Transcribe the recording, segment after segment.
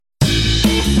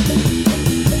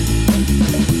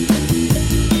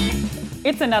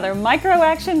It's another Micro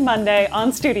Action Monday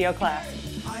on Studio Class.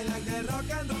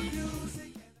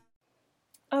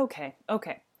 Okay.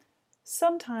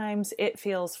 Sometimes it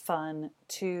feels fun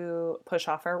to push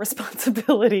off our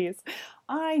responsibilities.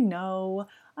 I know,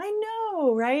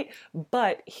 right?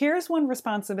 But here's one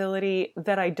responsibility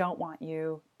that I don't want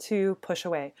you to push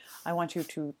away. I want you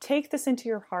to take this into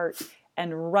your heart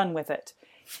and run with it.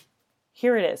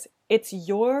 Here it is. It's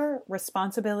your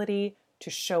responsibility to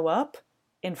show up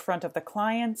in front of the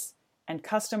clients and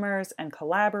customers and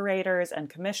collaborators and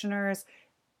commissioners,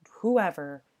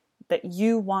 whoever that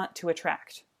you want to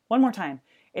attract. One more time.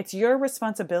 It's your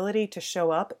responsibility to show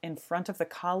up in front of the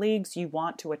colleagues you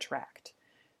want to attract.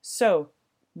 So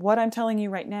what I'm telling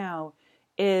you right now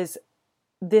is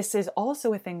this is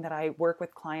also a thing that I work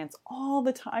with clients all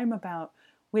the time about,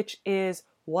 which is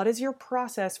what is your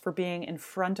process for being in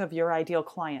front of your ideal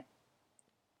client?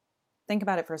 Think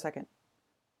about it for a second.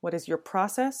 What is your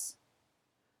process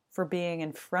for being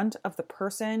in front of the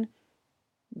person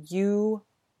you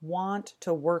want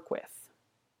to work with?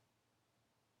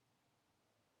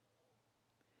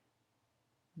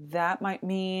 That might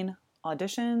mean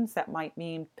auditions, that might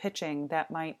mean pitching, that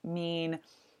might mean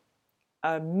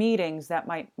meetings, that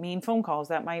might mean phone calls,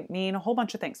 that might mean a whole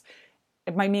bunch of things.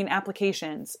 It might mean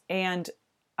applications. And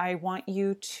I want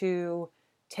you to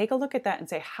take a look at that and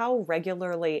say, how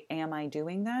regularly am I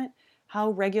doing that?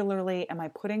 How regularly am I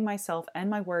putting myself and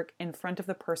my work in front of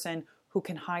the person who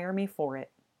can hire me for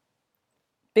it?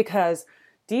 Because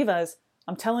divas,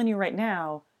 I'm telling you right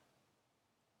now,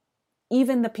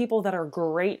 even the people that are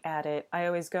great at it, I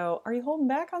always go, are you holding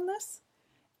back on this?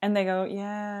 And they go,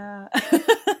 yeah.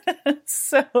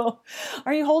 So,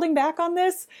 are you holding back on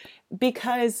this?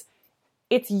 Because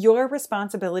it's your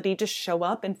responsibility to show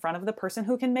up in front of the person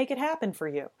who can make it happen for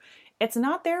you. It's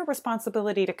not their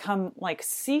responsibility to come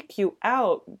seek you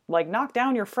out, knock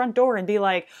down your front door and be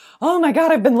like, oh my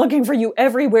God, I've been looking for you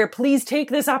everywhere. Please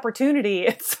take this opportunity.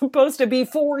 It's supposed to be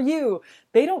for you.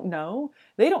 They don't know.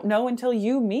 They don't know until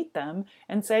you meet them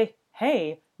and say,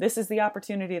 hey, this is the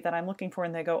opportunity that I'm looking for.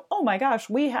 And they go, oh my gosh,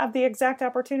 we have the exact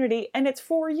opportunity and it's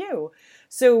for you.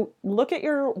 So look at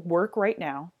your work right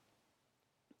now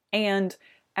and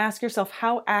ask yourself,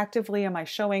 how actively am I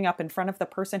showing up in front of the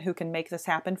person who can make this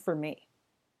happen for me?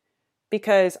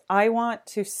 Because I want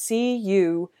to see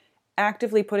you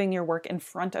actively putting your work in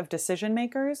front of decision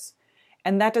makers.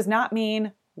 And that does not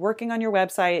mean working on your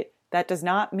website. That does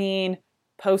not mean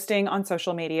posting on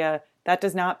social media. That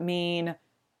does not mean,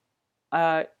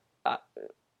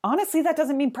 honestly, that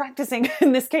doesn't mean practicing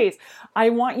in this case.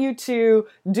 I want you to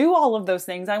do all of those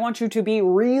things. I want you to be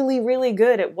really, really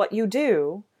good at what you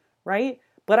do, right?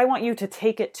 But I want you to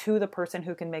take it to the person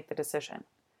who can make the decision.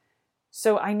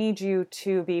 So I need you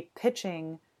to be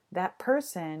pitching that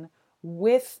person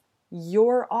with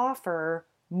your offer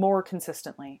more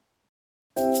consistently.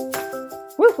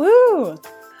 Woo-hoo!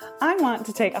 I want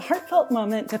to take a heartfelt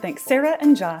moment to thank Sarah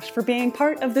and Josh for being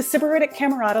part of the Sybaritic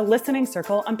Camerata Listening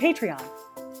Circle on Patreon.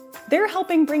 They're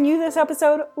helping bring you this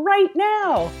episode right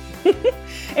now.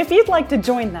 If you'd like to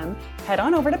join them, head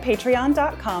on over to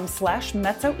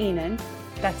patreon.com/mezzoinen.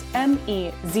 That's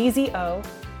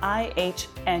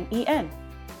MEZZOIHNEN.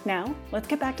 Now, let's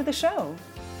get back to the show.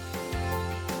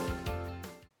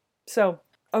 So,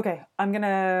 okay, I'm going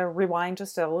to rewind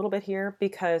just a little bit here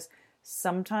because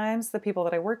sometimes the people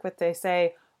that I work with, they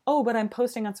say, oh, but I'm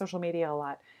posting on social media a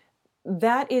lot.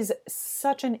 That is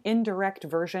such an indirect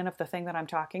version of the thing that I'm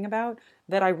talking about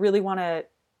that I really want to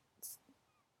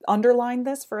underline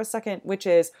this for a second, which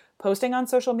is posting on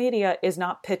social media is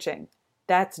not pitching.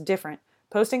 That's different.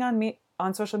 Posting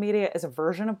on social media is a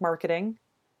version of marketing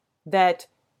that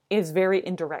is very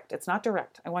indirect. It's not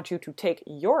direct. I want you to take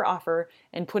your offer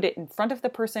and put it in front of the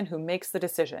person who makes the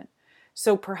decision.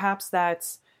 So perhaps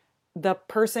that's the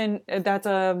person that's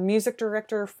a music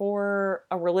director for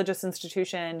a religious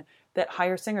institution that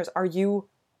hires singers. Are you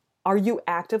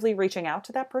actively reaching out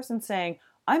to that person saying,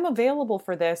 I'm available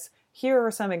for this. Here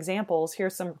are some examples.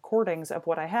 Here's some recordings of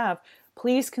what I have.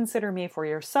 Please consider me for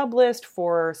your sub list,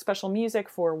 for special music,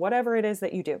 for whatever it is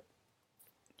that you do.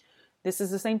 This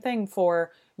is the same thing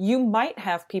for, you might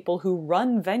have people who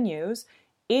run venues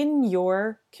in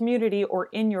your community or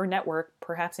in your network,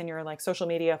 perhaps in your social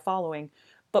media following,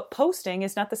 but posting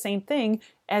is not the same thing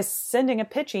as sending a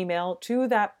pitch email to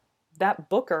that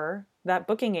booker, that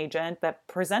booking agent, that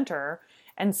presenter,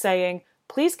 and saying,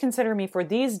 please consider me for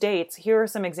these dates. Here are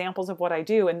some examples of what I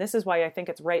do, and this is why I think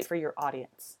it's right for your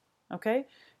audience. Okay?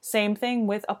 Same thing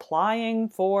with applying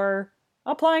for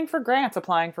grants,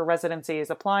 applying for residencies,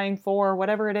 applying for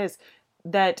whatever it is,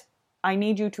 that I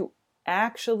need you to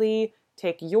actually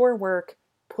take your work,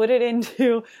 put it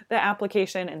into the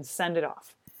application and send it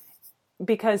off.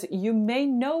 Because you may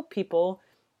know people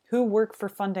who work for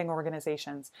funding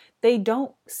organizations. They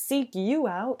don't seek you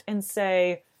out and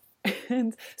say,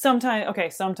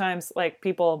 sometimes like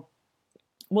people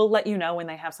will let you know when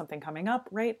they have something coming up,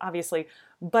 right? Obviously.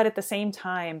 But at the same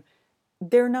time,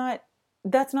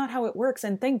 that's not how it works.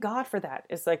 And thank God for that.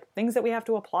 It's like things that we have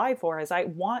to apply for is I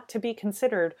want to be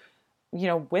considered,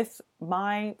 with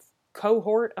my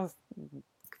cohort of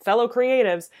fellow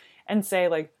creatives and say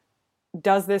like,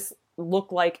 does this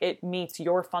look like it meets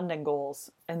your funding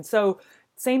goals? And so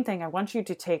same thing, I want you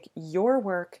to take your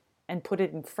work and put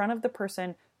it in front of the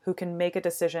person who can make a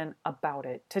decision about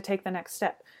it to take the next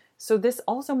step. So this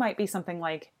also might be something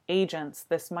like agents.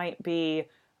 This might be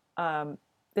sync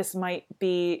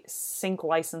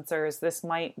licensors. This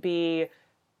might be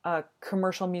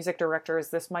commercial music directors.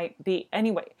 This might be,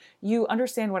 anyway, you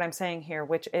understand what I'm saying here,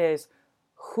 which is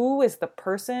who is the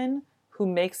person who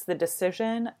makes the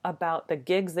decision about the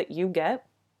gigs that you get?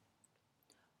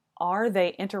 Are they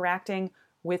interacting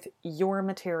with your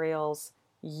materials,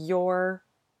 your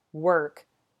work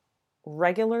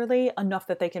regularly enough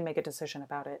that they can make a decision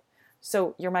about it?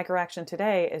 So your micro action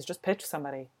today is just pitch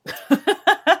somebody.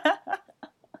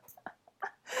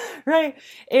 Right?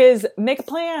 Is make a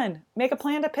plan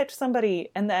to pitch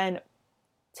somebody, and then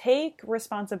take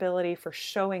responsibility for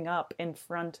showing up in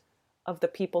front of the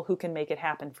people who can make it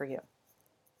happen for you.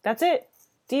 That's it.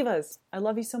 Divas, I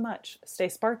love you so much. Stay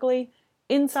sparkly,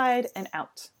 inside and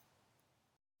out.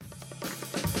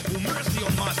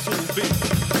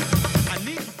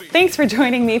 Thanks for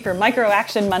joining me for Micro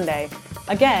Action Monday.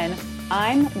 Again,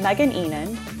 I'm Megan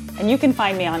Ihnen, and you can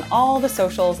find me on all the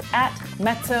socials at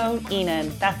Mezzo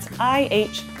Ihnen. That's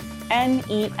IHNEN.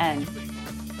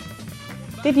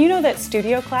 Did you know that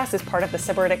Studio Class is part of the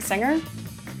Sybaritic Singer?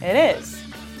 It is.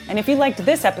 And if you liked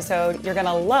this episode, you're going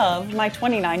to love my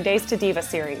 29 Days to Diva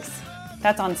series.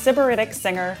 That's on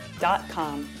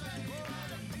SybariticSinger.com.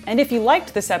 And if you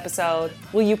liked this episode,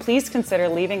 will you please consider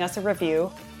leaving us a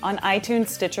review on iTunes,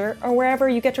 Stitcher, or wherever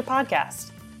you get your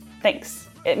podcast? Thanks.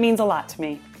 It means a lot to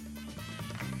me.